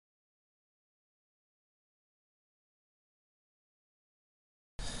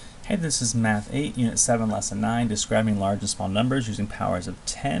Hey, this is Math 8, Unit 7, Lesson 9, describing large and small numbers using powers of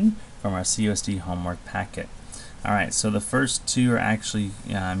 10 from our CUSD homework packet. Alright, so the first two are actually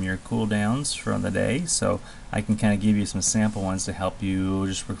your cool downs from the day, so I can kind of give you some sample ones to help you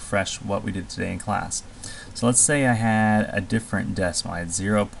just refresh what we did today in class. So let's say I had a different decimal. I had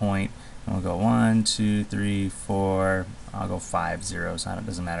 0 point, and we'll go 1, 2, 3, 4, I'll go 5 zeros, it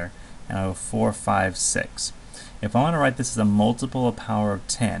doesn't matter, and I'll go 4, 5, 6. If I want to write this as a multiple of power of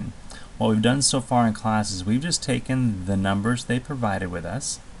 10, what we've done so far in class is we've just taken the numbers they provided with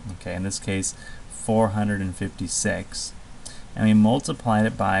us, okay, in this case 456, and we multiplied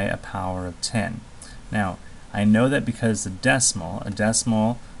it by a power of 10. Now, I know that because a decimal,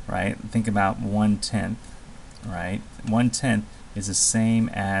 right, think about 1/10, right? 1/10 is the same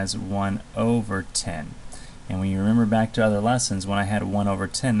as 1 over 10. And when you remember back to other lessons, when I had 1 over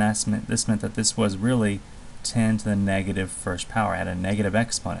 10, this meant that this was really 10 to the negative first power. I had a negative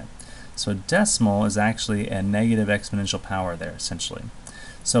exponent. So a decimal is actually a negative exponential power there, essentially.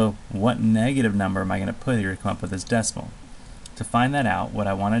 So what negative number am I going to put here to come up with this decimal? To find that out, what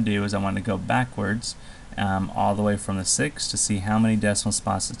I want to do is I want to go backwards all the way from the 6 to see how many decimal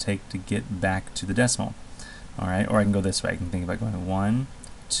spots it takes to get back to the decimal. Alright, or I can go this way. I can think about going 1,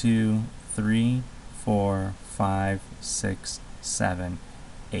 2, 3, 4, 5, 6, 7,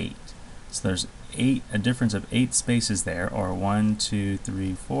 8. So there's a difference of 8 spaces there, or 1, 2,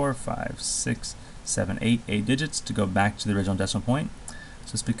 3, 4, 5, 6, 7, 8 digits to go back to the original decimal point.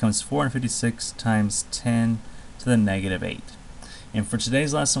 So this becomes 456 times 10 to the negative 8. And for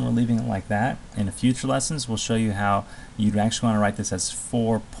today's lesson, we're leaving it like that. In the future lessons, we'll show you how you'd actually want to write this as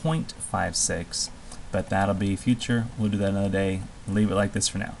 4.56, but that'll be future. We'll do that another day. Leave it like this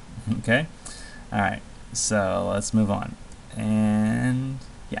for now. Okay? Alright, so let's move on. And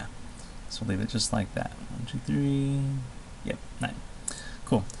yeah. So we'll leave it just like that. 1, 2, 3, yep, 9.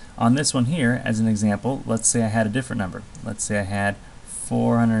 Cool. On this one here, as an example, let's say I had a different number. Let's say I had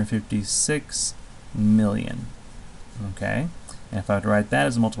 456 million. Okay? And if I were to write that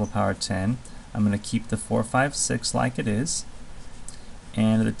as a multiple power of 10, I'm going to keep the 456 like it is.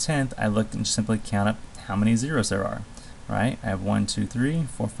 And at the 10th, I look and simply count up how many zeros there are. Right? I have 1, 2, 3,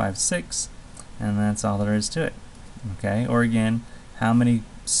 4, 5, 6, and that's all there is to it. Okay? Or again, how many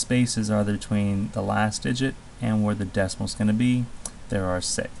spaces are there between the last digit and where the decimal is going to be? There are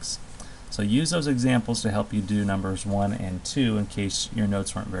 6. So use those examples to help you do numbers 1 and 2 in case your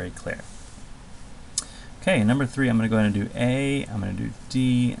notes weren't very clear. Okay, number 3, I'm going to go ahead and do A, I'm going to do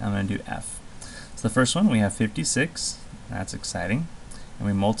D, I'm going to do F. So the first one, we have 56. That's exciting. And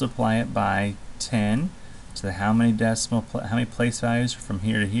we multiply it by 10 to the how many place values from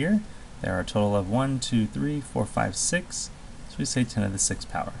here to here? There are a total of 1, 2, 3, 4, 5, 6. So we say 10 to the 6th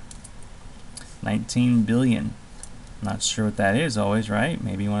power. 19 billion. Not sure what that is always, right?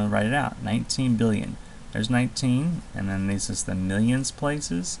 Maybe you want to write it out. 19 billion. There's 19, and then this is the millions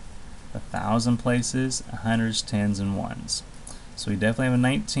places, the thousand places, hundreds, tens, and ones. So we definitely have a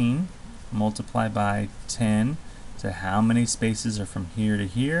 19 multiplied by 10 to how many spaces are from here to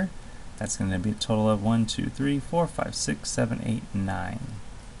here? That's going to be a total of 1, 2, 3, 4, 5, 6, 7, 8, 9.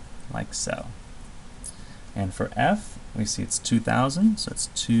 Like so. And for F, we see it's 2,000, so it's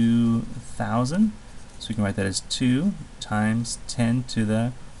 2,000. So we can write that as 2 times 10 to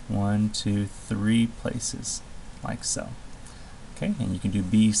the 1, 2, 3 places, like so. Okay, and you can do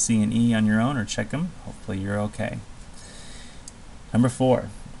B, C, and E on your own or check them. Hopefully you're okay. Number 4,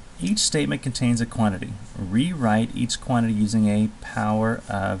 each statement contains a quantity. Rewrite each quantity using a power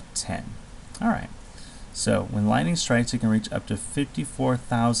of 10. All right, so when lightning strikes, it can reach up to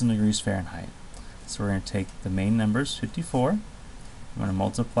 54,000 degrees Fahrenheit. So we're going to take the main numbers, 54. I'm going to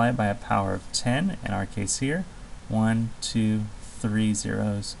multiply it by a power of 10, in our case here, 1, 2, 3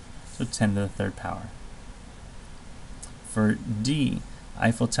 zeros, so 10 to the 3rd power. For D,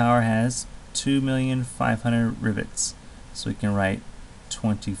 Eiffel Tower has 2,500,000 rivets, so we can write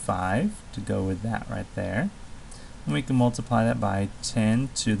 25 to go with that right there. And we can multiply that by 10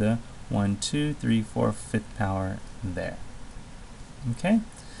 to the 1, 2, 3, 4, 5th power there. Okay?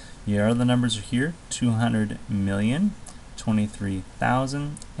 Your other numbers are here, 200 million,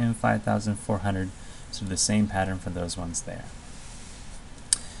 23,000, and 5,400. So the same pattern for those ones there.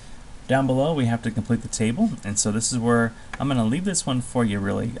 Down below, we have to complete the table, and so this is where I'm going to leave this one for you,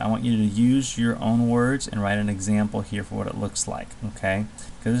 really. I want you to use your own words and write an example here for what it looks like, okay?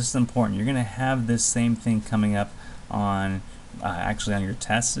 Because this is important. You're going to have this same thing coming up on actually on your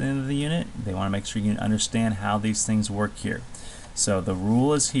test at the end of the unit. They want to make sure you understand how these things work here. So the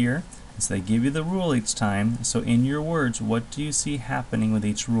rule is here, So they give you the rule each time. So in your words, what do you see happening with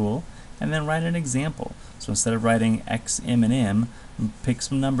each rule? And then write an example. So instead of writing X, M, and M, pick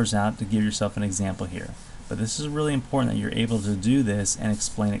some numbers out to give yourself an example here. But this is really important that you're able to do this and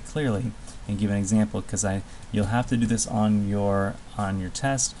explain it clearly and give an example, because you'll have to do this on your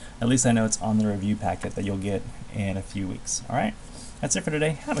test. At least I know it's on the review packet that you'll get in a few weeks. All right, that's it for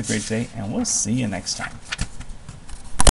today. Have a great day, and we'll see you next time.